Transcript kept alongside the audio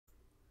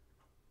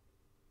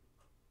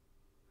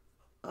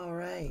All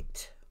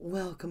right.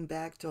 Welcome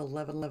back to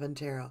 1111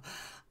 Tarot.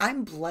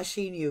 I'm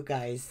blushing, you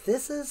guys.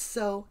 This is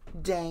so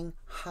dang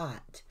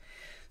hot.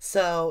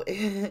 So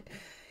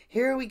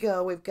here we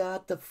go. We've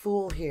got the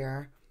Fool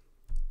here.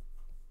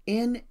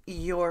 In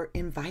your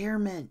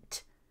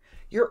environment,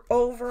 your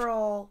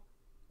overall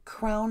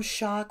crown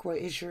chakra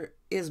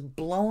is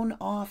blown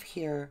off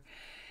here,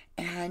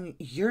 and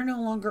you're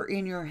no longer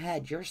in your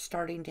head. You're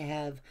starting to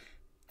have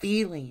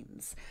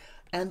feelings.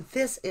 And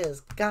this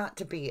is got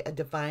to be a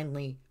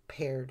divinely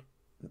paired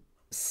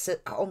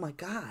oh my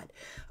god.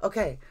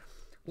 Okay.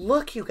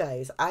 Look, you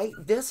guys,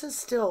 this has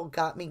still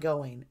got me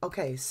going.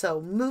 Okay,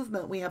 so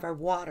movement, we have our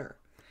water.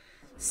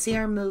 See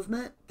our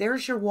movement?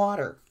 There's your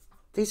water.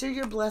 These are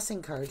your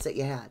blessing cards that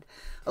you had.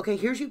 Okay,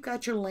 here's you've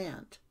got your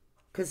land.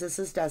 Because this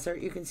is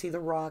desert. You can see the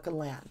rock and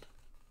land.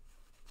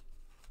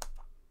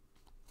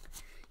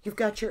 You've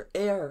got your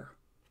air.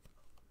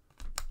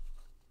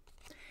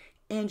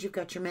 And you've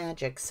got your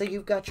magic. So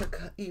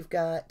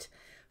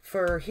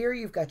for here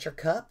you've got your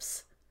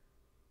cups.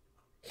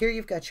 Here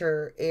you've got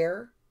your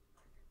air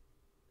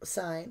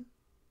sign.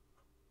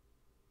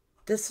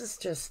 This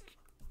is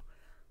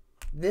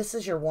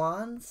your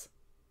wands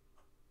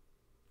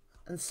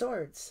and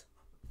swords.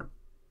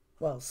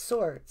 Well,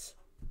 swords.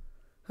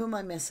 Who am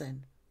I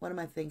missing? What am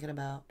I thinking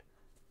about?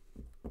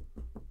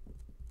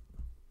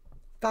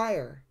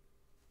 Fire.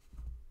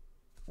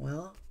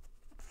 Well,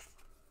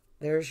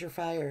 there's your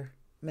fire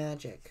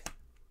magic.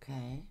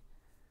 Okay.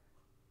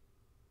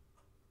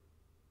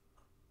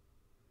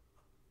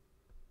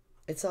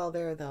 It's all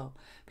there, though,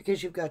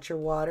 because you've got your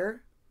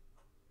water,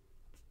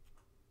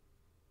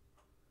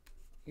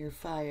 your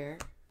fire,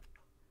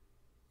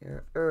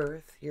 your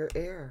earth, your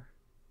air.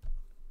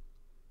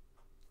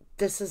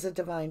 This is a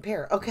divine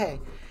pair. Okay,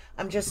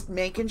 I'm just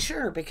making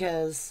sure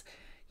because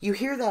you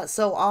hear that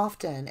so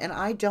often, and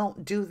I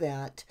don't do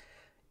that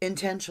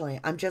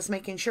intentionally. I'm just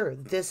making sure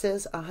this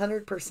is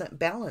 100%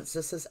 balanced.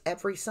 This is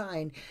every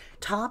sign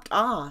topped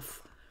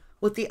off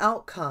with the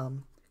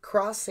outcome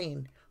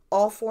crossing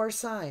all four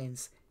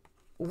signs,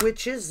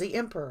 which is the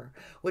Emperor,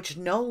 which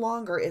no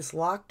longer is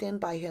locked in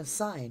by his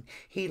sign.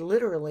 He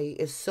literally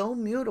is so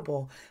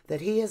mutable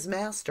that he has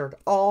mastered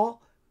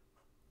all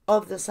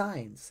of the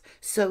signs.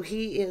 So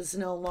he is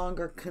no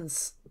longer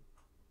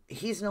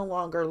he's no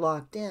longer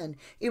locked in,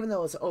 even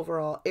though it's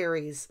overall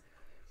Aries.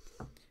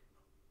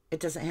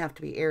 It doesn't have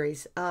to be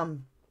Aries.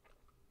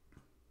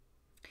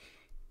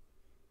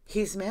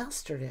 He's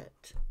mastered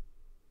it.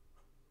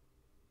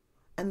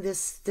 And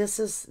this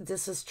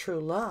is true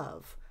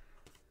love.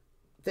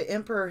 The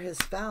Emperor has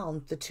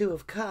found the Two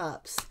of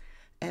Cups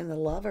and the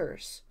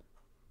Lovers,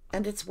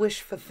 and it's wish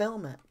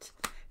fulfillment.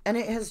 And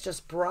it has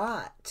just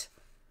brought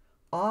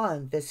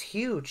on this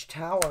huge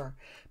tower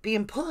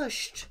being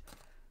pushed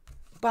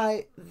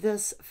by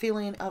this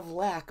feeling of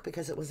lack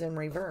because it was in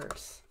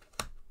reverse.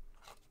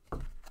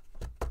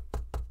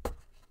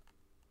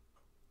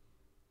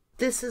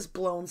 This has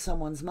blown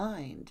someone's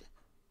mind.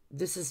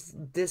 This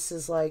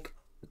is like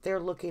they're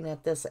looking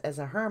at this as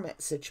a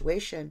hermit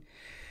situation,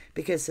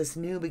 because this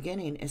new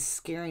beginning is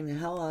scaring the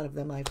hell out of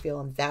them, I feel.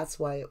 And that's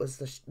why it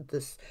was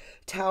this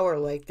tower.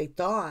 Like, they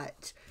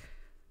thought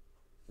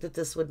that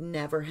this would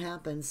never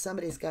happen.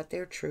 Somebody's got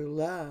their true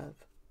love.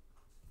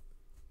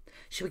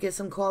 Should we get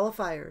some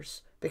qualifiers?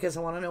 Because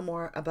I want to know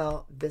more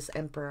about this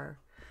Emperor.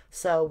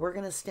 So we're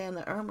going to stand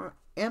the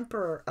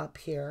Emperor up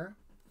here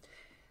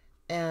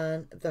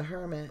and the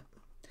Hermit.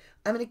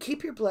 I'm going to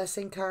keep your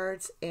blessing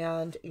cards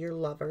and your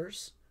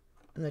Lovers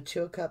and the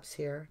Two of Cups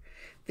here.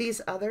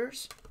 These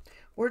others,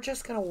 we're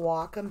just going to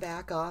walk them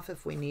back off.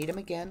 If we need them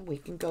again, we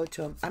can go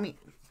to them. I mean,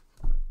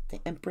 the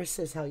Empress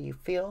is how you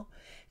feel.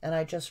 And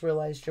I just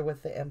realized you're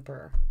with the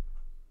Emperor.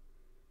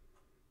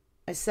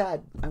 I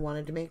said I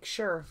wanted to make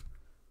sure.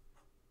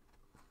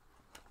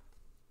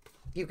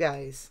 You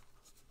guys,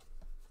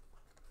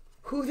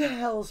 who the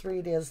hell's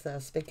read is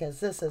this? Because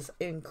this is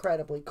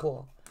incredibly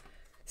cool.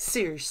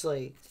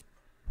 Seriously.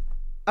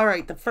 All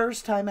right, the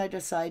first time I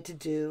decide to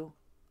do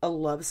a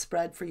love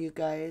spread for you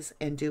guys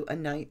and do a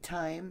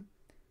nighttime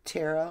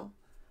tarot,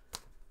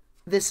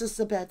 this is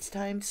the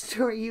bedtime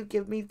story you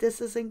give me. This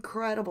is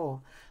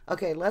incredible.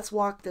 Okay, let's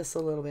walk this a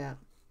little bit.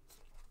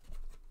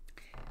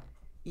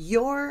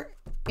 Your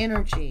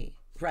energy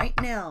right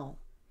now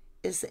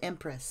is the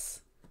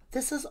Empress.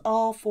 This is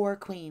all four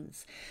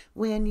queens.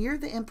 When you're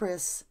the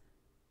Empress,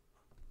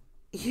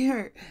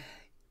 you're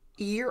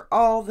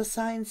all the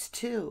signs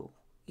too.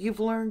 You've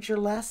learned your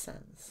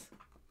lessons.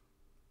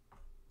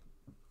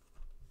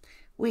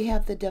 We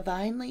have the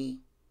divinely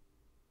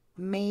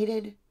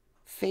mated,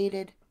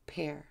 fated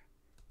pair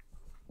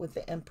with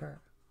the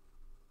Emperor.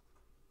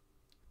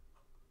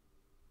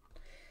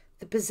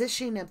 The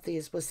positioning of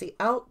these was the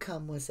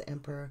outcome was the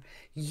Emperor.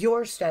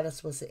 Your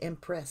status was the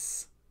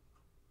Empress.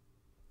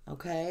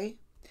 Okay?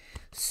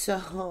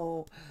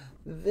 So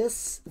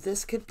this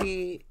could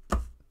be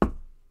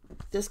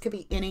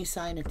any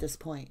sign at this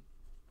point.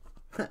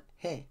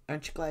 Hey,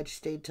 aren't you glad you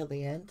stayed till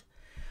the end?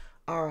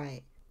 All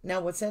right.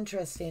 Now, what's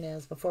interesting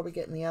is, before we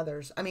get in the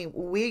others, I mean,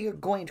 we are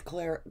going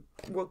to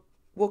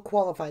we'll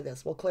qualify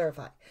this. We'll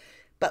clarify.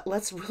 But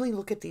let's really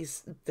look at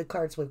the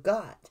cards we've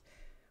got.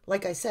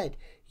 Like I said,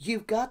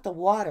 you've got the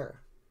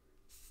water.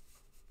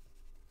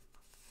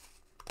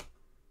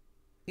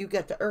 You've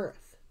got the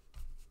earth.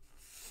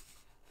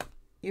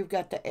 You've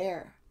got the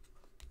air.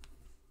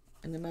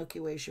 And the Milky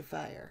Way's your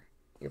fire,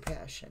 your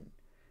passion,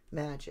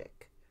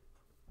 magic,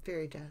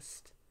 fairy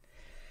dust.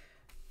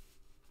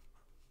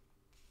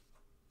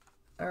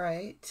 All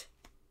right.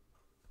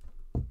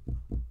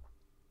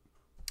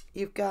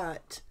 You've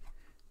got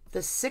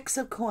the Six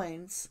of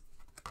Coins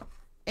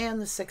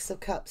and the Six of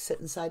Cups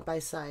sitting side by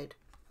side.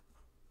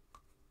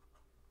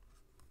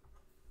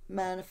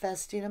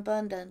 Manifesting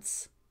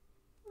abundance.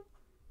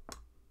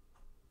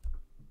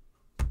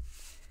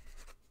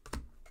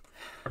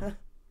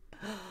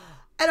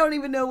 I don't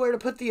even know where to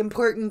put the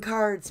important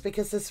cards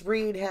because this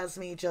read has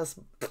me just...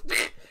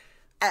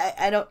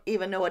 I don't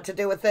even know what to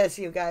do with this,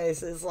 you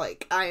guys. It's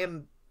like, I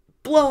am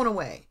blown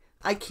away.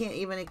 I can't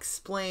even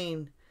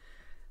explain.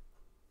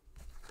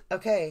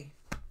 Okay.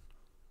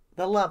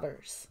 The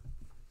Lovers.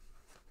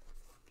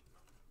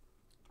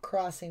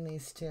 Crossing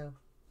these two.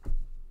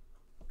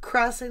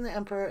 Crossing the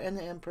Emperor and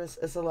the Empress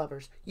as the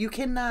Lovers. You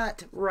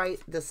cannot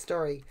write this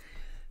story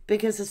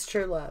because it's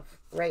true love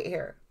right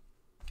here.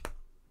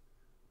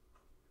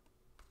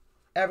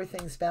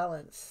 Everything's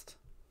balanced.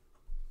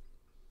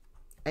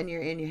 And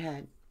you're in your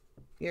head.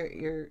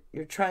 You're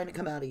trying to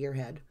come out of your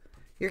head.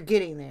 You're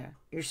getting there.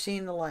 You're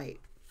seeing the light.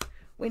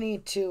 We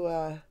need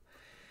to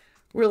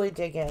really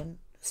dig in.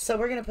 So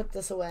we're going to put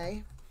this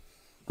away.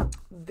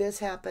 This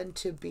happened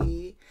to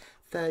be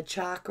the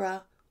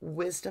Chakra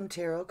Wisdom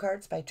Tarot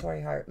cards by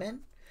Tori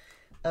Hartman.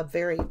 A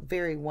very,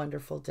 very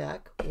wonderful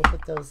deck. We'll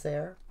put those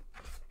there.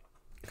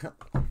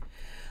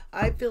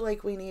 I feel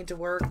like we need to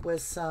work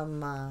with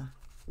some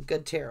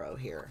good tarot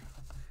here.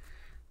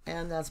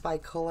 And that's by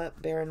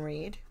Colette Baron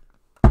Reed.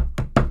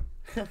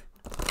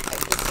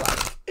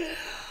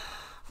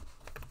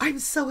 I'm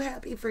so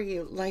happy for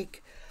you.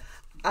 Like,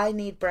 I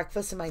need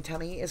breakfast and my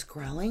tummy is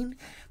growling,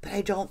 but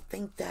I don't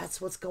think that's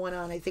what's going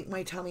on. I think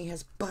my tummy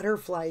has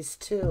butterflies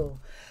too.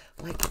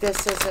 Like,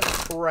 this is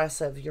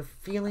impressive. Your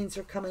feelings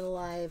are coming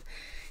alive.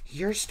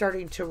 You're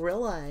starting to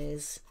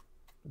realize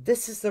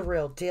this is the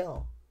real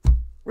deal.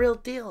 Real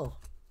deal.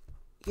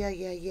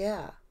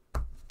 Yeah.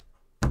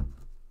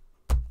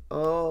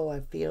 Oh, I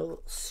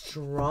feel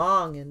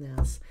strong in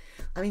this.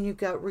 I mean, you've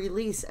got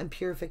release and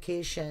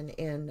purification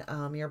in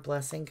your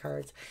blessing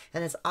cards.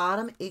 And it's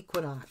autumn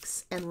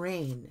equinox and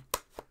rain,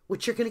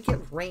 which you're going to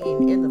get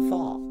rain in the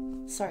fall.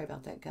 Sorry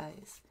about that,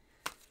 guys.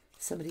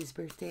 Somebody's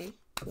birthday,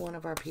 one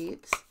of our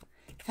peeps.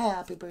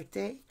 Happy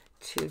birthday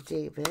to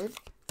David.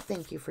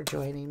 Thank you for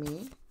joining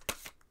me.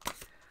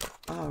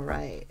 All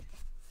right.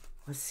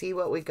 Let's see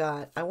what we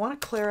got. I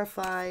want to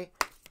clarify.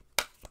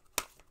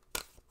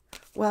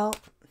 Well,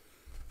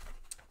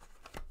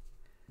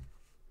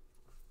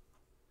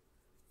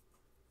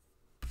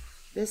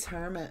 this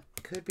Hermit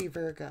could be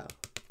Virgo.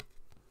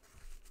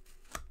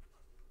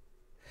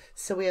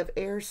 So we have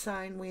air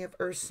sign, we have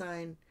earth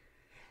sign,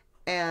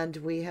 and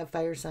we have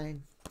fire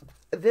sign.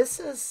 This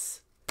is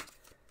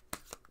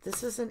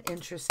an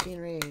interesting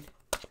read.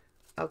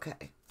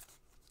 Okay.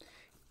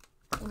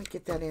 Let me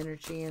get that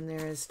energy in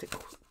there as to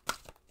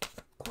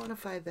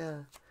quantify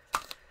the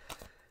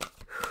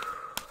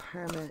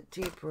Hermit.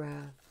 Deep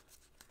breath.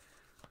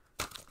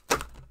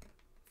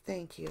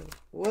 Thank you.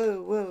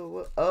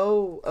 Whoa.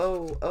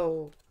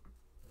 Oh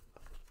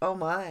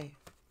my.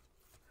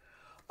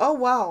 Oh,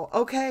 wow.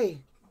 Okay.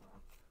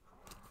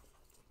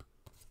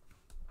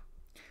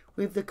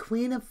 We have the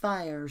Queen of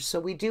Fire. So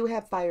we do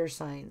have fire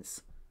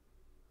signs.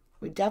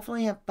 We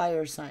definitely have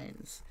fire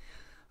signs.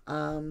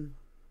 But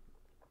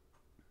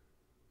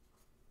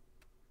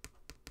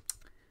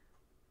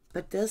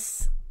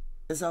this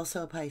is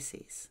also a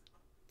Pisces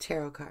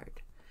tarot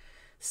card.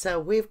 So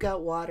we've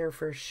got water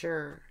for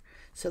sure.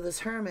 So this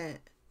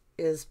Hermit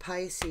is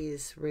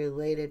Pisces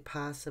related,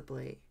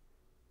 possibly.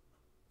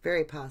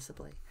 Very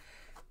possibly.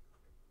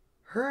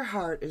 Her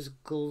heart is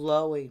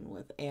glowing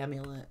with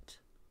amulet.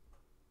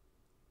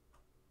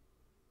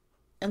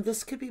 And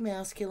this could be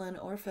masculine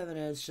or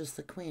feminine. It's just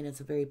the Queen.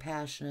 It's a very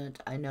passionate,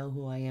 I know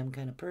who I am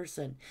kind of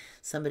person.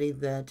 Somebody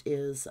that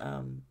is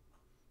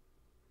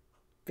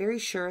very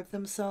sure of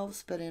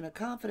themselves, but in a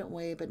confident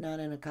way, but not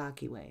in a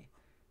cocky way.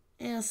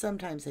 Yeah,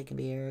 sometimes they can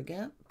be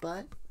arrogant,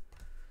 but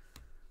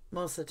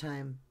most of the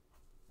time,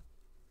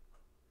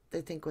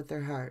 they think with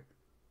their heart.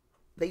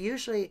 They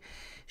usually,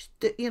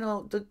 you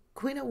know, the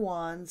Queen of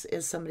Wands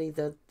is somebody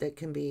that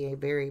can be a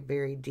very,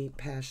 very deep,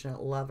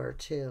 passionate lover,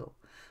 too.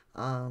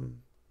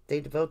 They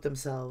devote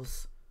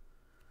themselves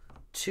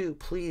to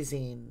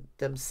pleasing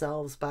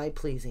themselves by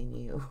pleasing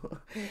you.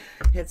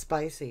 It's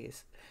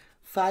Pisces.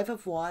 Five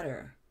of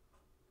Water.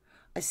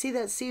 I see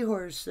that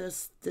seahorse.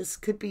 This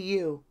could be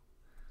you.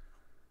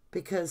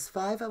 Because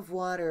Five of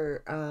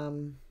Water,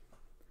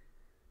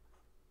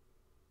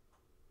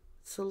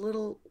 it's a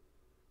little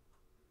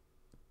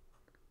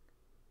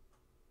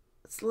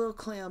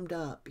clammed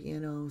up, you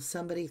know,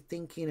 somebody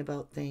thinking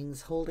about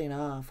things, holding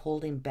off,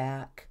 holding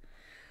back.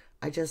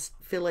 I just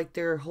feel like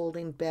they're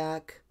holding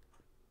back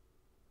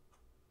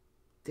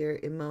their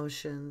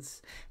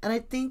emotions. And I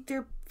think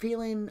they're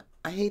feeling,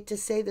 I hate to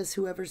say this,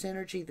 whoever's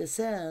energy this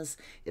is,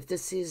 if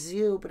this is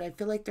you, but I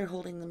feel like they're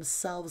holding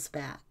themselves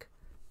back.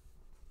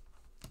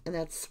 And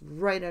that's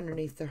right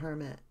underneath the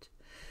Hermit.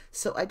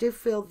 So I do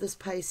feel this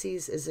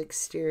Pisces is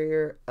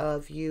exterior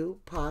of you,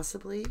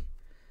 possibly.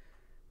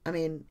 I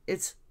mean,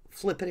 it's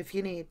flip it if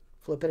you need.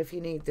 Flip it if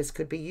you need. This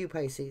could be you,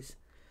 Pisces.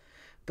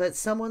 But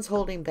someone's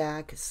holding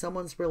back.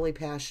 Someone's really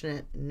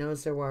passionate,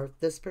 knows their worth.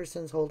 This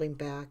person's holding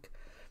back.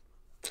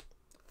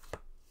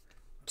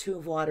 Two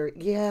of Water.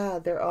 Yeah,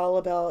 they're all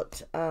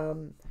about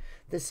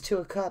this Two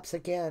of Cups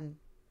again.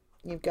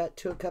 You've got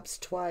Two of Cups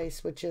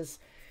twice, which is,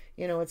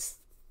 you know,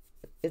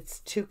 it's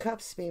two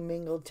cups being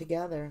mingled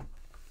together.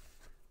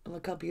 And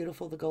look how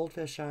beautiful the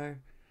goldfish are.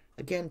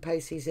 Again,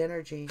 Pisces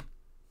energy.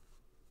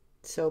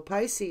 So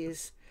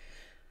Pisces,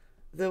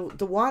 the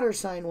water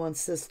sign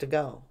wants this to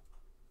go.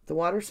 The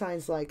water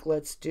sign's like,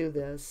 let's do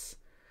this.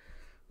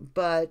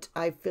 But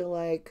I feel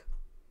like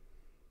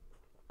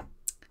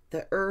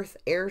the earth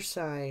air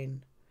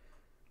sign,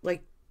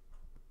 like,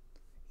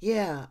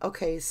 yeah,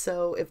 okay,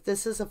 so if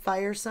this is a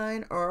fire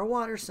sign or a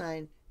water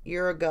sign,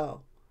 you're a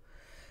go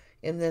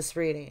in this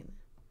reading.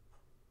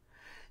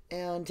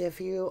 And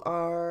if you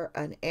are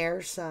an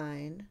air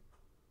sign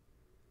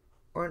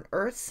or an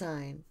earth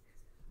sign,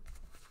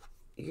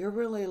 you're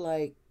really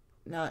like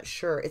not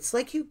sure. It's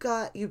like you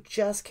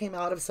just came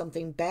out of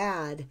something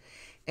bad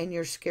and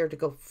you're scared to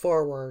go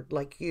forward.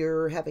 Like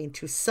you're having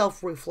to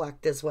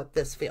self-reflect is what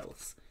this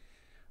feels.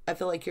 I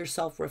feel like you're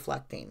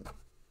self-reflecting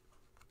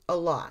a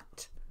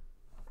lot.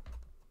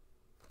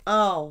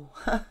 Oh,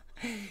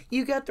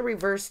 you got the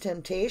reverse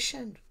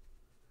temptation.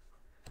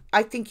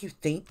 I think you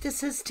think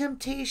this is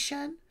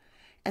temptation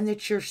and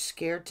that you're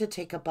scared to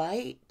take a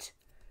bite.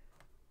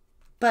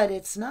 But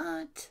it's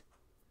not.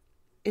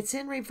 It's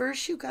in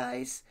reverse, you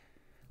guys.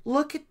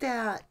 Look at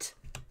that.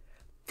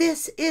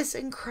 This is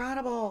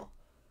incredible.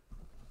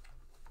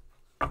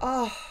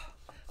 Oh,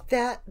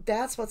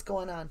 that's what's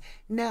going on.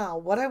 Now,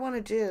 what I want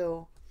to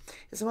do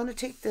is I want to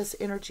take this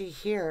energy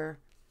here.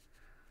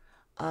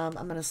 I'm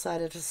going to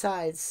slide it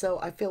aside. So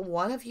I feel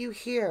one of you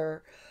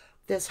here,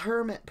 this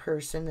Hermit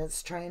person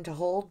that's trying to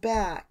hold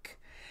back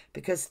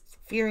because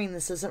fearing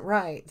this isn't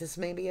right. This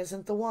maybe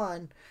isn't the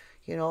one,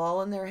 you know,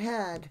 all in their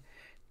head.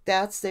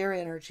 That's their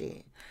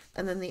energy.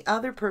 And then the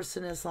other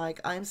person is like,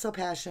 I'm so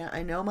passionate.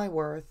 I know my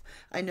worth.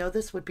 I know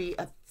this would be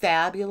a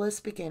fabulous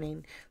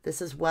beginning.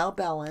 This is well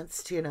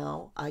balanced, you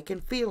know. I can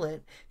feel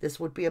it. This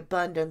would be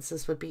abundance.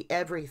 This would be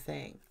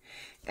everything.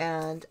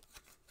 And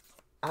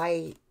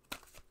I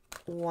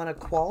want to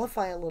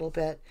qualify a little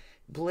bit,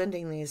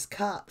 blending these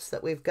cups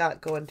that we've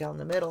got going down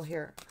the middle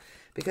here.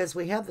 Because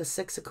we have the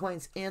Six of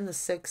Coins and the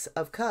Six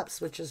of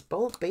Cups, which is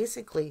both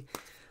basically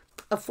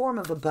a form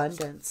of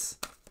abundance.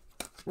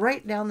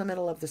 Right down the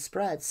middle of the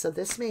spread. So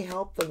this may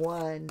help the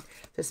one,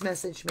 this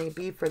message may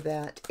be for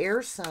that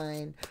air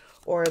sign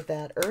or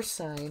that earth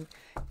sign.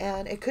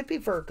 And it could be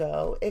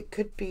Virgo. It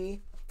could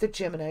be the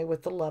Gemini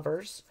with the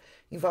Lovers.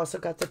 You've also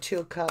got the Two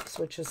of Cups,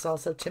 which is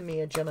also, to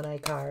me, a Gemini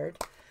card.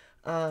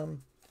 I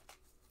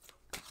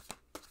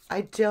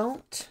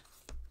don't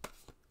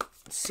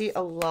see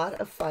a lot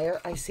of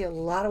fire. I see a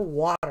lot of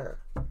water.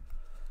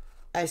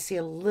 I see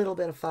a little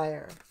bit of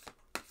fire.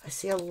 I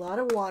see a lot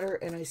of water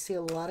and I see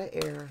a lot of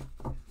air.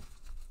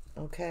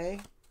 Okay.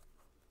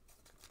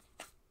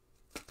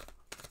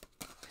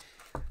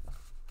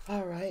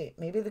 All right.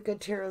 Maybe the good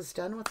tarot's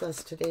done with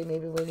us today.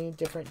 Maybe we need a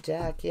different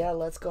deck. Yeah,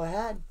 let's go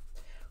ahead.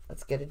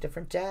 Let's get a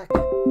different deck.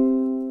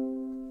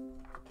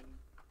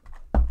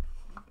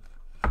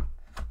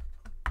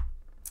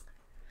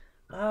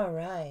 All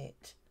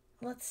right.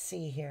 Let's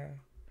see here.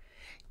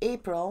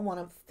 April, one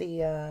of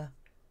the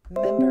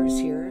members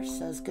here,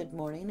 says good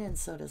morning, and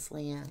so does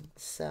Leanne.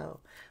 So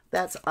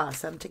that's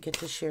awesome to get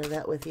to share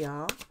that with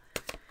y'all.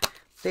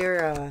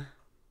 They're,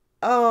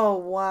 oh,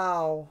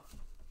 wow.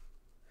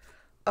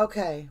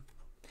 Okay.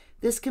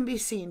 This can be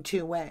seen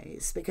two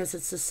ways because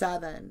it's a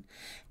 7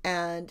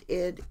 and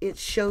it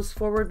shows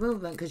forward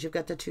movement because you've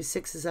got the 2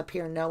 6s up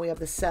here and now we have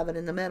the 7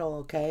 in the middle,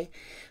 okay?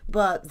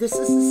 But this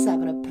is the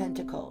 7 of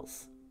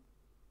Pentacles.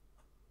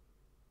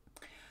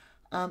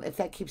 If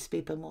that keeps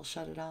beeping, we'll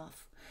shut it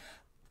off.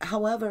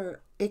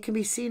 However, it can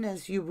be seen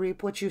as you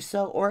reap what you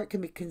sow, or it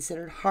can be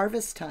considered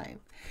harvest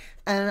time.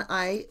 And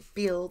I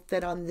feel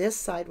that on this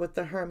side with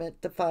the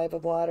Hermit, the 5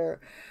 of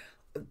Water,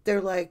 they're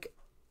like,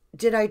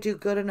 did I do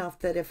good enough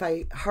that if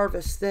I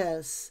harvest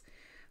this,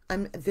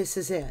 this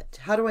is it?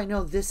 How do I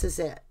know this is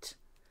it?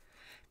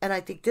 And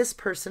I think this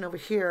person over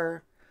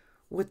here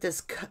with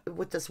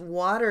this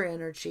water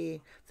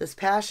energy, this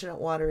passionate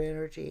water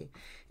energy,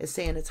 is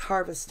saying it's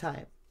harvest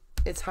time.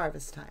 It's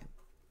harvest time.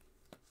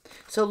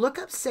 So look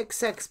up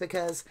 6-6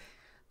 because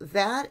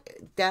that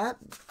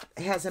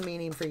has a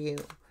meaning for you.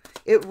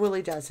 It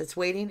really does. It's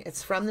waiting.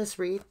 It's from this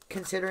read.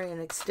 Consider it an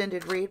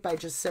extended read by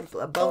just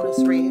a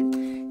bonus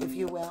read, if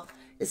you will.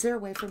 Is there a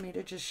way for me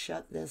to just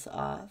shut this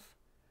off?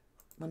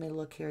 Let me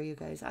look here, you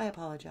guys. I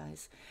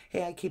apologize.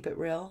 Hey, I keep it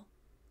real.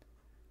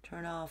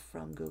 Turn off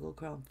from Google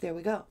Chrome. There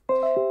we go.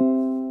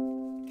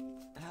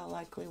 How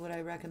likely would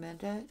I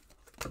recommend it?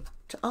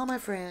 To all my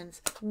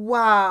friends.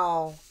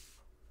 Wow.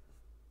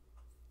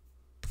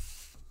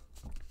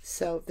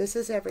 So this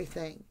is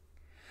everything.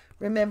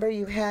 Remember,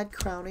 you had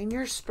crowning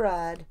your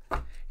spread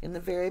in the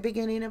very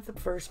beginning of the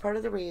first part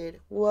of the read.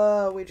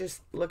 Whoa, we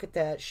just, look at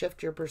that.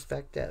 Shift your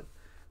perspective.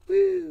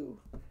 Woo.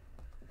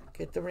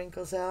 Get the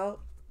wrinkles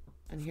out.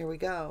 And here we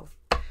go.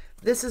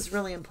 This is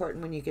really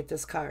important when you get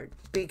this card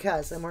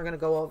because, and we're going to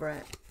go over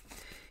it.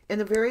 In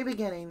the very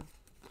beginning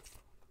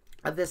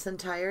of this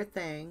entire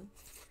thing,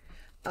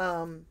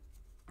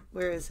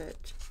 where is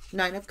it?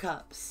 9 of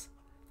Cups.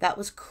 That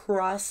was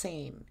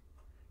crossing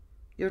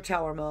your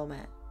Tower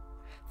moment.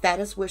 That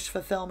is wish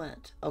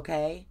fulfillment,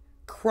 okay?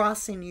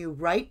 Crossing you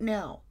right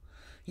now.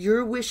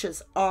 Your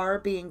wishes are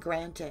being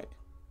granted.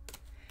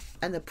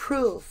 And the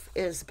proof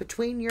is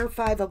between your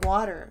 5 of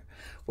Water,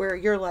 where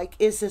you're like,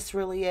 is this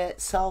really it?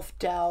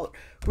 Self-doubt,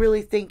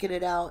 really thinking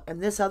it out.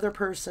 And this other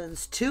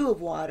person's 2 of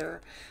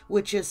Water,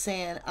 which is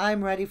saying,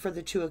 I'm ready for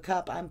the 2 of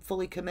Cup. I'm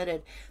fully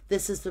committed.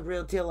 This is the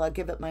real deal. I'll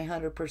give it my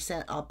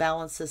 100%. I'll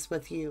balance this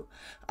with you.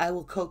 I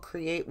will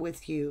co-create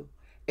with you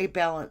a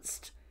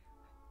balanced,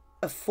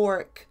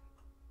 euphoric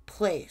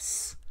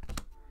place.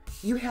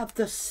 You have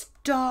the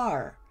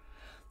Star,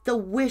 the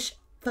wish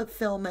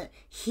fulfillment,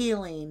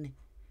 healing,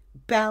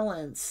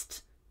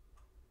 balanced,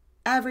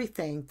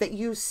 everything that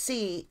you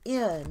see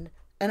in,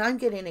 and I'm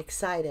getting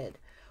excited.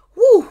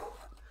 Woo!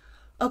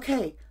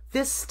 Okay,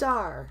 this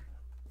Star,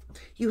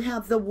 you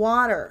have the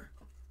Water,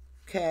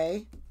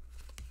 okay?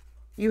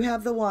 You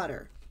have the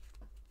Water.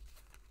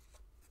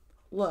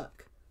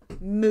 Look,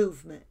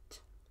 movement,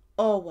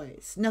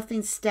 always.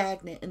 Nothing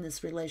stagnant in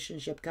this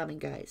relationship coming,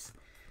 guys.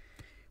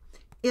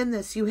 In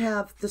this, you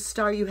have the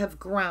Star, you have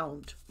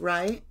ground,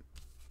 right?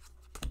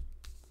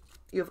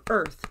 You have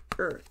earth.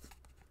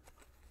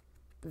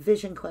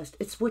 Vision quest.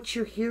 It's what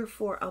you're here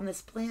for on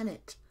this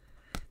planet.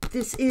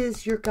 This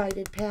is your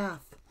guided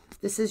path.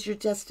 This is your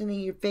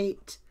destiny, your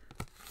fate.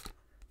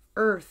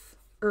 Earth.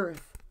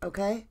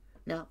 Okay?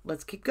 Now,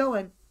 let's keep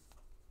going.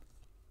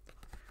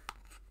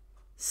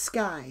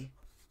 Sky.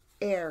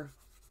 Air.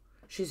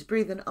 She's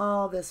breathing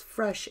all this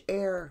fresh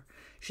air.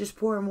 She's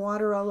pouring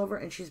water all over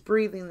and she's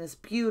breathing this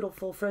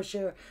beautiful fresh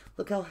air.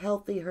 Look how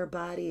healthy her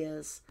body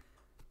is.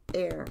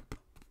 Air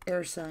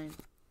sign.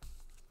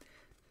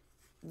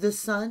 The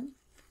Sun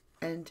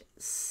and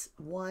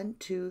 1,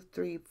 2,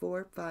 3,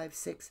 4, 5,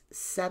 6,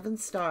 7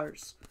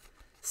 stars.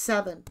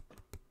 7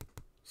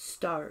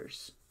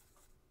 stars.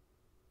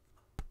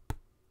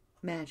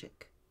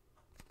 Magic.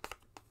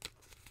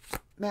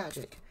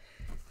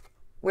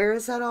 Where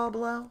is that all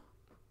below?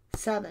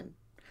 7.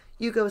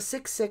 You go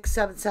 6, 6,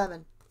 7,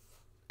 7.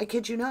 I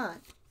kid you not.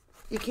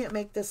 You can't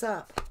make this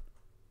up.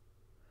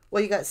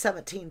 Well, you got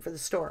 17 for the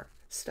star,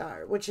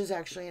 which is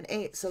actually an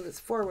 8, so that's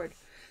forward.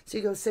 So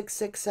you go 6,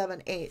 6,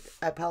 7, 8.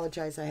 I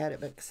apologize, I had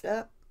it mixed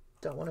up.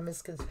 Don't want to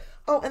misconstrue.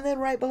 Oh, and then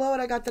right below it,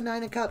 I got the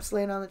 9 of Cups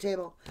laying on the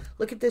table.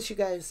 Look at this, you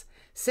guys.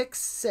 6,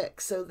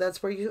 6. So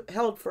that's where you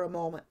held for a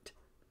moment.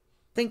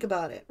 Think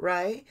about it,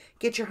 right?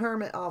 Get your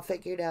Hermit all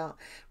figured out.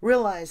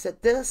 Realize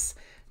that this,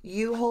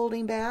 you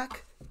holding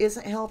back,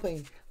 isn't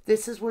helping.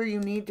 This is where you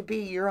need to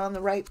be. You're on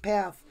the right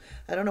path.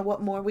 I don't know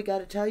what more we got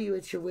to tell you.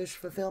 It's your wish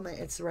fulfillment.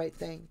 It's the right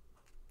thing.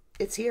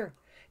 It's here.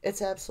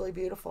 It's absolutely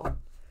beautiful.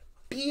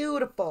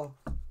 Beautiful.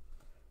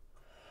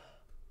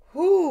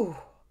 Whew.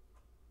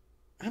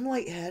 I'm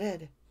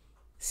lightheaded.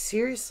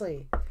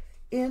 Seriously.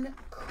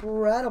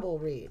 Incredible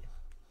read.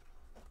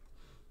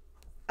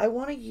 I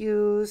want to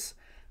use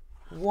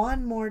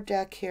one more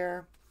deck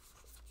here.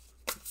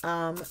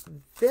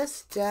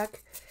 This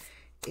deck,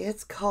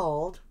 it's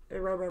called...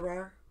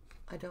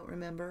 I don't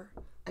remember.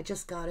 I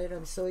just got it.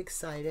 I'm so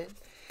excited.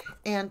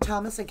 And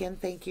Thomas, again,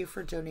 thank you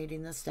for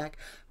donating this deck.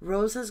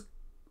 Rose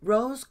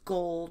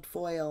gold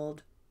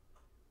foiled.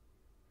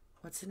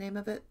 What's the name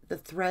of it? The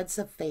Threads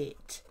of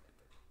Fate.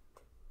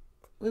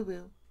 Woo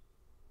woo.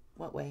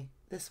 What way?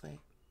 This way.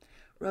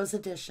 Rose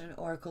Edition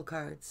Oracle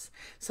cards.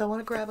 So I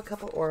want to grab a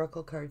couple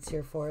Oracle cards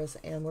here for us,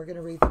 and we're going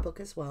to read the book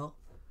as well.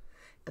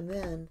 And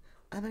then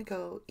I'm going to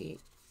go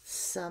eat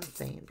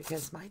something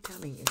because my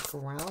tummy is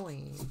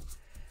growling.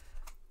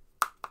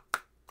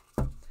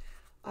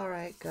 All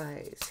right,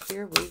 guys,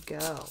 here we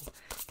go.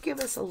 Give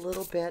us a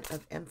little bit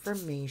of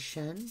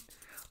information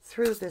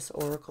through this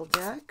Oracle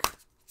deck.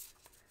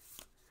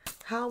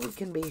 How we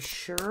can be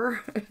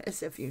sure,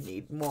 as if you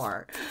need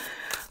more,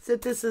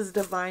 that this is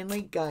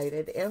divinely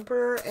guided.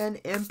 Emperor and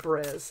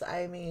Empress.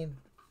 I mean,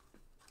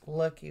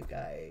 look, you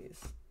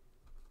guys.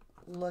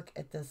 Look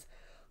at this.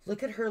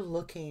 Look at her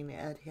looking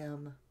at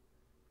him.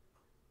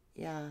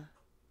 Yeah.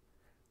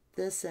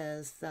 This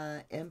is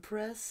the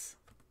Empress.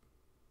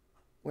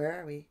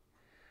 Where are we?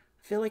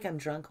 I feel like I'm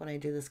drunk when I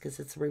do this because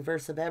it's the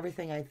reverse of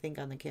everything I think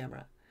on the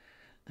camera.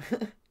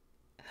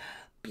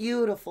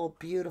 Beautiful,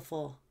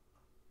 beautiful.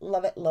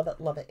 Love it, love it,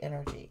 love it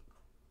energy.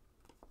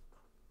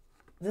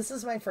 This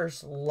is my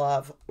first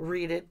love.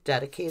 Read it,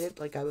 dedicated.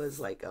 Like I was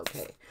like,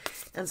 okay.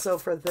 And so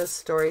for this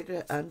story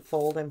to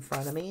unfold in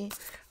front of me,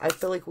 I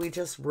feel like we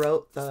just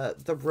wrote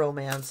the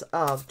romance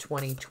of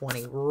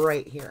 2020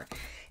 right here.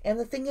 And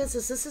the thing is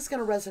this is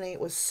going to resonate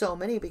with so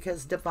many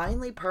because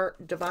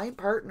divine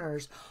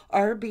partners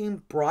are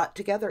being brought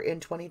together in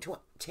 2020.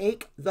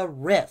 Take the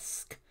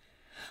risk.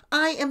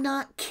 I am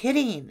not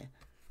kidding.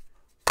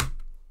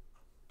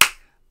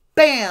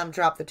 Bam!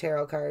 Drop the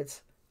tarot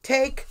cards.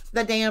 Take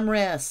the damn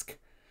risk.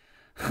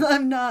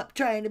 I'm not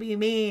trying to be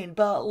mean,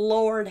 but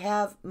Lord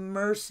have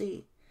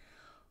mercy.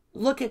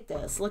 Look at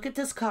this. Look at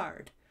this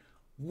card.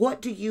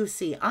 What do you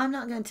see? I'm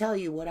not going to tell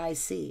you what I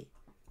see.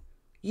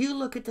 You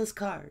look at this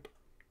card.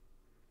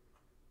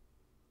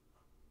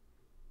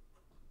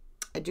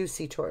 I do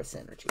see Taurus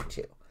energy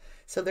too.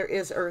 So there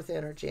is earth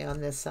energy on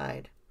this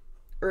side.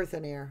 Earth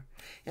and air.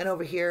 And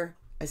over here,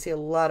 I see a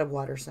lot of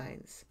water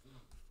signs.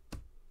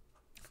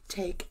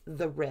 Take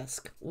the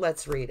risk.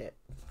 Let's read it.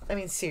 I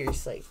mean,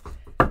 seriously.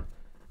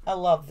 I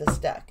love this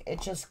deck.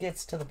 It just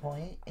gets to the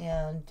point,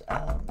 and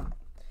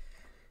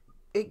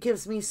it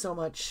gives me so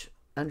much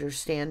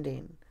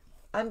understanding.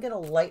 I'm going to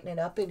lighten it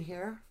up in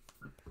here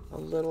a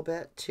little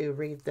bit to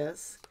read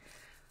this,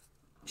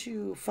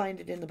 to find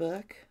it in the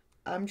book.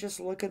 I'm just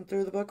looking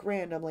through the book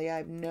randomly. I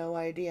have no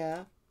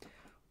idea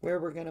where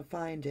we're going to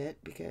find it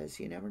because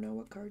you never know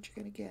what cards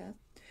you're going to get.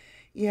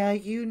 Yeah,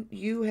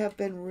 you have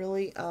been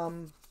really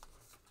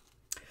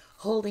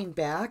holding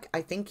back.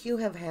 I think you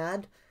have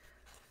had,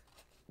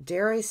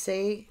 dare I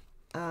say,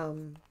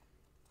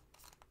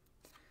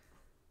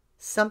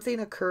 something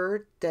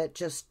occurred that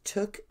just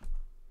took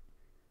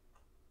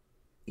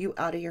you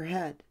out of your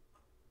head.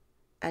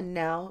 And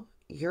now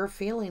you're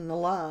feeling the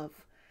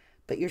love,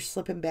 but you're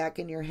slipping back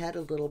in your head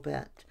a little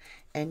bit.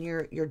 And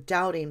you're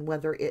doubting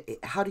whether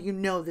how do you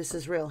know this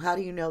is real? How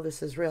do you know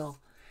this is real?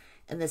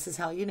 And this is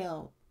how you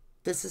know.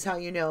 This is how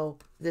you know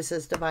this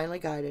is divinely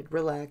guided.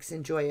 Relax,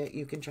 enjoy it,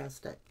 you can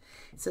trust it.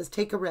 It says,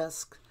 take a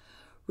risk.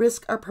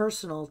 Risks are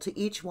personal to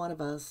each one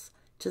of us.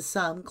 To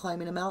some,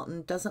 climbing a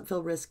mountain doesn't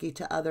feel risky.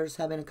 To others,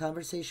 having a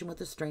conversation with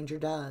a stranger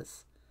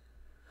does.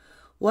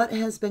 What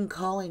has been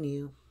calling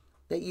you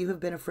that you have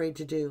been afraid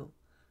to do?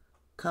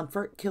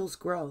 Comfort kills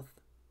growth.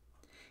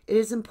 It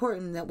is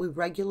important that we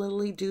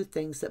regularly do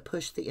things that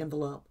push the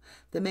envelope,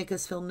 that make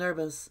us feel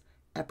nervous,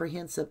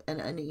 apprehensive, and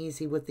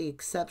uneasy, with the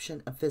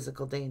exception of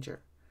physical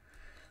danger.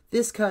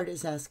 This card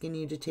is asking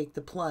you to take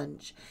the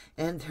plunge,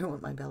 and there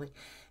went my belly,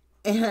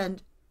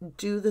 and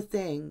do the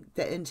thing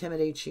that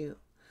intimidates you.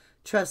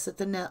 Trust that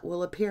the net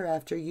will appear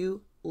after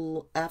you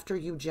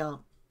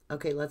jump.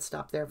 Okay, let's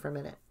stop there for a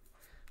minute.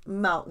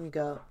 Mountain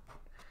goat.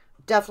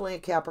 Definitely a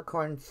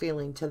Capricorn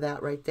feeling to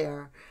that right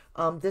there.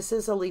 This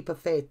is a leap of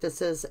faith.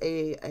 This is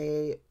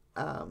a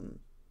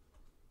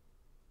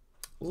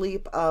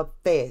leap of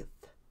faith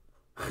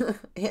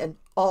in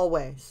all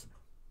ways.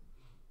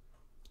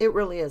 It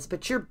really is.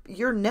 But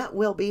your net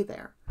will be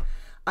there.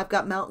 I've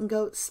got mountain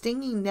goat,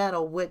 stinging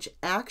nettle, which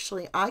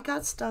actually I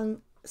got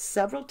stung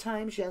several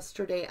times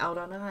yesterday out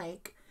on a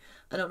hike.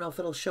 I don't know if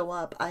it'll show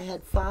up. I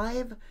had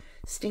 5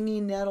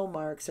 stinging nettle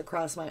marks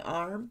across my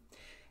arm.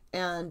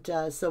 And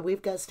so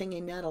we've got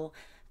stinging nettle.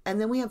 And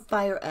then we have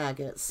fire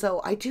agate.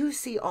 So I do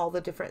see all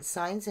the different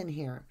signs in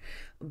here.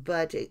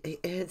 But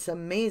it's an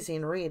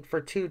amazing read for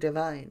 2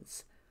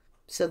 divines.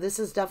 So this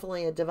is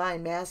definitely a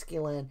divine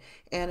masculine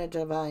and a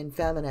divine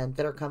feminine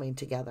that are coming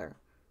together.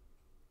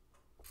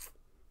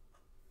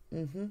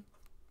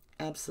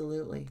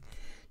 Absolutely.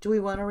 Do we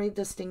want to read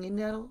the stinging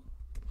nettle?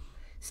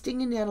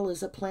 Stinging nettle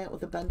is a plant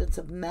with abundance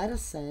of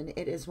medicine.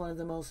 It is one of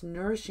the most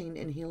nourishing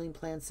and healing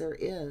plants there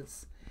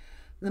is.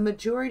 The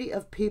majority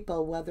of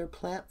people, whether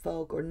plant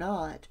folk or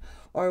not,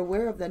 are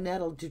aware of the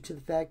nettle due to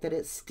the fact that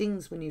it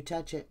stings when you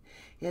touch it.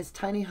 It has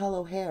tiny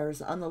hollow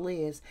hairs on the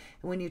leaves,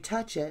 and when you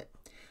touch it,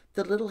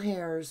 the little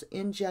hairs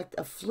inject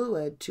a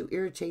fluid to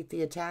irritate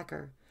the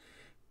attacker.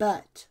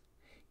 But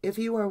if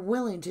you are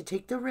willing to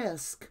take the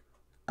risk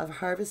of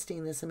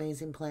harvesting this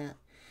amazing plant,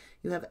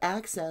 you have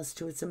access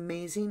to its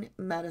amazing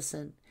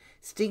medicine.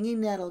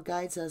 Stinging nettle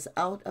guides us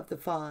out of the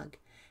fog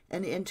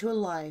and into a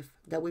life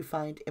that we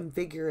find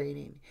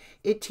invigorating.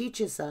 It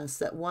teaches us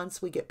that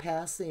once we get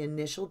past the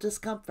initial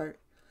discomfort,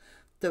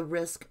 the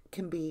risk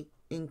can be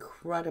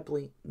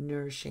incredibly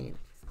nourishing.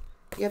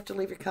 You have to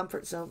leave your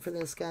comfort zone for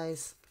this,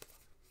 guys.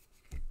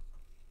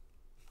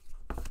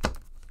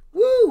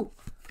 Woo!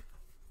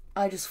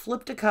 I just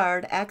flipped a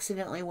card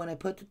accidentally when I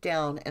put it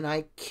down, and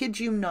I kid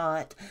you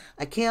not,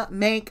 I can't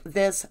make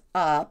this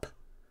up.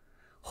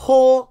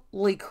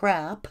 Holy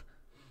crap.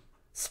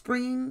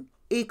 Spring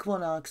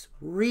equinox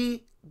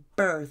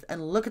rebirth.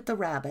 And look at the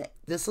rabbit.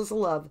 This is a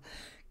love.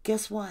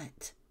 Guess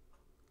what?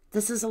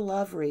 This is a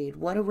love read.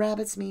 What do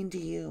rabbits mean to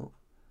you?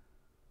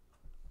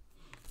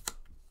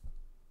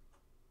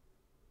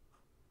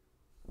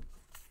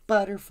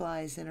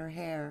 Butterflies in her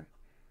hair.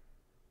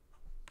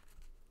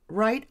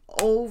 Right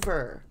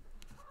over.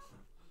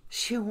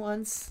 She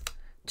wants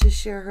to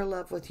share her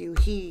love with you.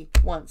 He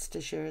wants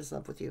to share his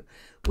love with you.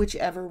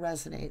 Whichever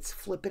resonates.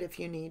 Flip it if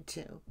you need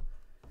to.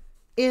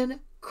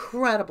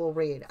 Incredible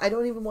read. I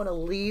don't even want to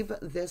leave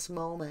this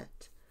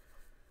moment.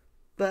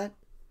 But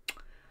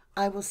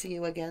I will see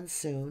you again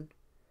soon.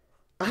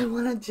 I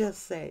want to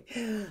just say,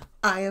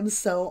 I am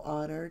so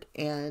honored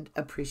and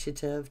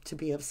appreciative to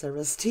be of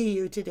service to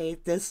you today.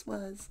 This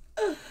was,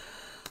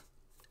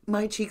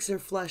 my cheeks are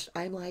flushed.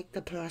 I'm like,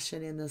 the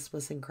passion in this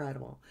was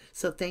incredible.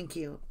 So thank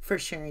you for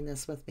sharing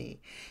this with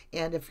me.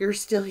 And if you're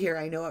still here,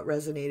 I know it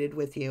resonated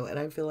with you. And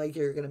I feel like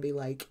you're going to be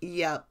like,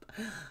 yep,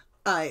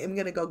 I am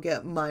going to go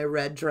get my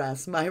red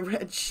dress, my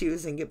red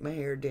shoes, and get my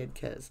hair did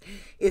because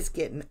it's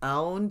getting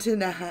on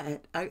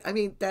tonight. I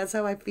mean, that's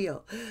how I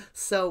feel.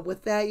 So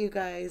with that, you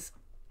guys,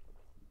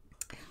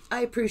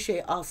 I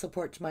appreciate all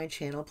support to my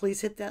channel. Please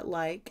hit that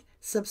like,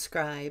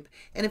 subscribe.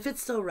 And if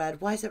it's still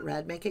red, why is it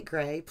red? Make it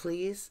gray,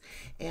 please.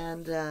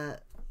 And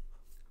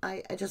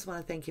I just want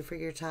to thank you for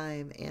your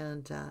time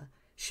and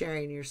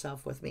sharing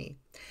yourself with me.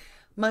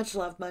 Much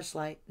love, much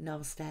light.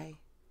 Namaste.